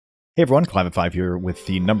Hey everyone, Climate5 here with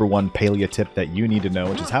the #1 Palia tip that you need to know,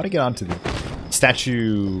 which is how to get onto the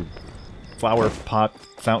statue flower pot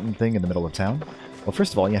fountain thing in the middle of town. Well,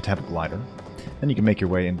 first of all, you have to have a glider. Then you can make your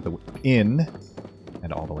way into the inn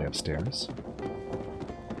and all the way upstairs.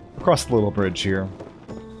 Across the little bridge here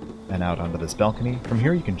and out onto this balcony. From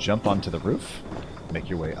here you can jump onto the roof, make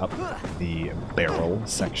your way up the barrel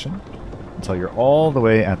section until you're all the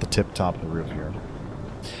way at the tip top of the roof here.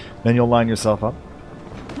 Then you'll line yourself up,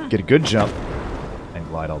 get a good jump, and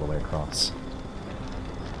glide all the way across.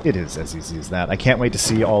 It is as easy as that. I can't wait to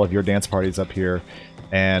see all of your dance parties up here,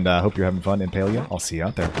 and I hope you're having fun in Palia. I'll see you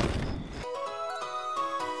out there.